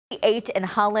8 in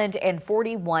Holland and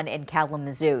 41 in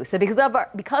Kalamazoo. So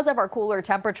because of our cooler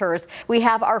temperatures, we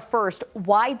have our first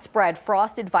widespread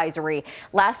frost advisory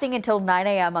lasting until 9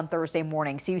 a.m. on Thursday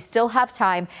morning. So you still have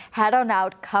time. Head on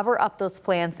out, cover up those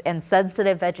plants and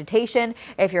sensitive vegetation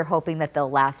if you're hoping that they'll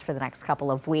last for the next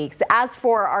couple of weeks. As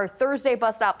for our Thursday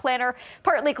bus stop planner,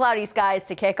 partly cloudy skies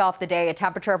to kick off the day, a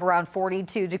temperature of around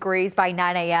 42 degrees by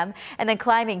 9 a.m. and then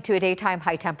climbing to a daytime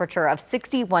high temperature of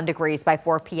 61 degrees by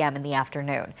 4 p.m. in the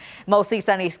afternoon. Mostly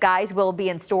sunny skies will be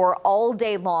in store all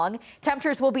day long.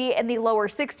 Temperatures will be in the lower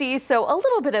 60s, so a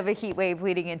little bit of a heat wave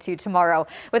leading into tomorrow,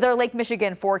 with our Lake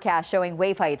Michigan forecast showing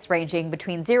wave heights ranging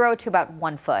between 0 to about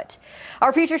 1 foot.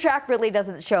 Our future track really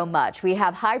doesn't show much. We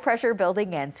have high pressure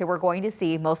building in, so we're going to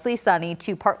see mostly sunny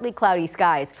to partly cloudy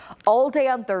skies all day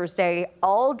on Thursday,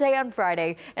 all day on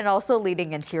Friday, and also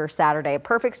leading into your Saturday. A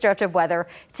perfect stretch of weather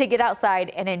to get outside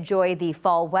and enjoy the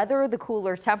fall weather, the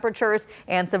cooler temperatures,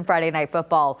 and some Friday night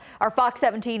football. Our Fox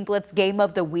 17 Blitz game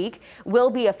of the week will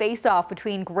be a face-off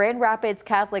between Grand Rapids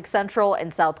Catholic Central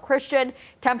and South Christian.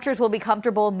 Temperatures will be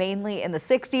comfortable mainly in the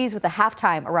 60s with a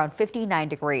halftime around 59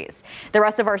 degrees. The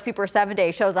rest of our Super 7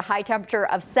 day shows a high temperature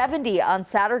of 70 on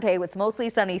Saturday with mostly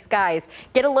sunny skies.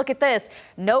 Get a look at this.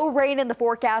 No rain in the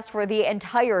forecast for the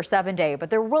entire 7 day, but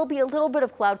there will be a little bit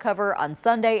of cloud cover on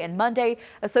Sunday and Monday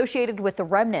associated with the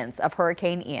remnants of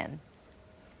Hurricane Ian.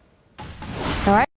 All right.